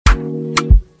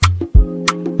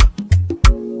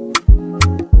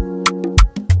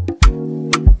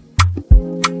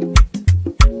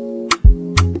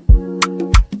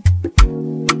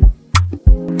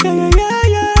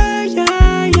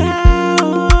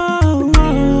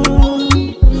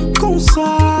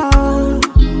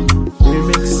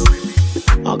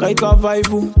travail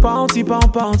vous, parti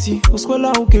par parti. Pour ce que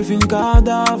là où que fin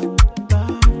cadavre.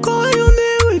 Quand yon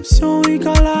éruption, il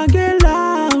a la gueule.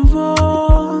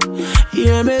 Il y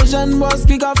a mes jeunes boss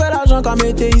qui a fait l'argent qui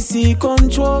mette ici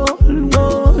contrôle.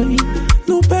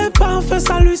 Nous peut pas faire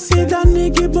ça lucide,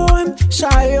 nigga bohem.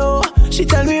 Chayo, she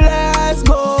tell me let's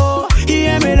go. Il y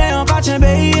a mes lèvres en catch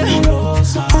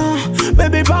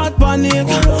baby pas de panique.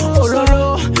 Oh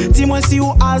lolo, dis-moi si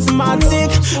ou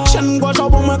asthmatique. Chaîne gauche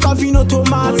pour moi café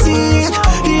automatique.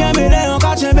 Il y a mes lèvres en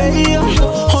catch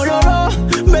oh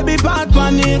lolo, baby pas de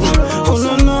panique. Oh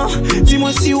non non,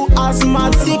 dis-moi si ou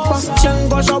asthmatique. Parce que chaîne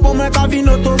gauche pour moi café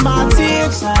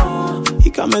automatique.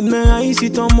 Il can mettre mes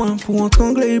ici en moins pour entrer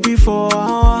anglais plus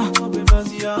fort.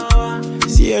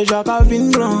 Si elle Jacques a vin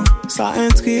blanc, ça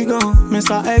intriguant, mais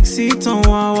ça excitant.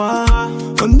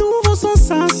 Une nouvelle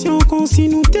sensation comme si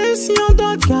nous décions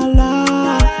d'autres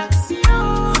galaxies.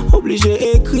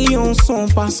 Obligé écrire un son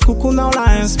parce qu'on a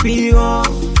la inspirant.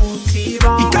 Il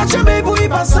cache un bébé pour y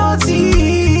pas sortir.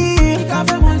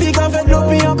 Il a fait de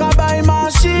l'opinion qu'a baille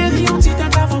machine.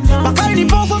 Baka il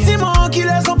pense sentiment qu'il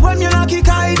est son premier là qui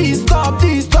caille dit stop,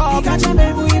 dit stop. Il cache un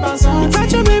bébé pour y pas sortir. Il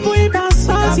cache un bébé pour y pas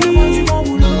sortir.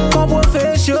 Comme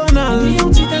professionnel.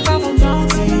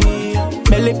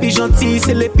 Mais les plus gentils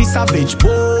c'est les plus savage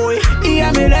boy. Il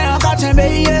aime les cache un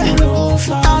bébé.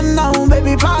 Non non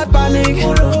baby pas de panique.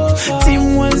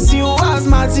 Dis-moi si ou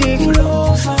asthmatique.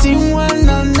 Dis-moi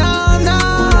non non non.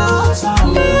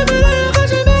 Il aime les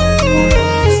cache un bébé.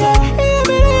 Il aime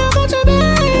les cache un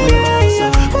bébé.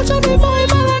 Faut jamais voir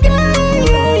pas la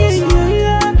gueule.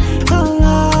 Oh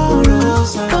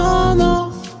non non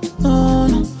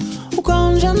non. Ou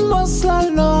quand j'aime boss la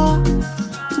la.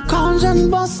 Ou quand j'aime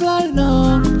boss la la.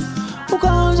 Ou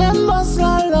quand j'aime boss la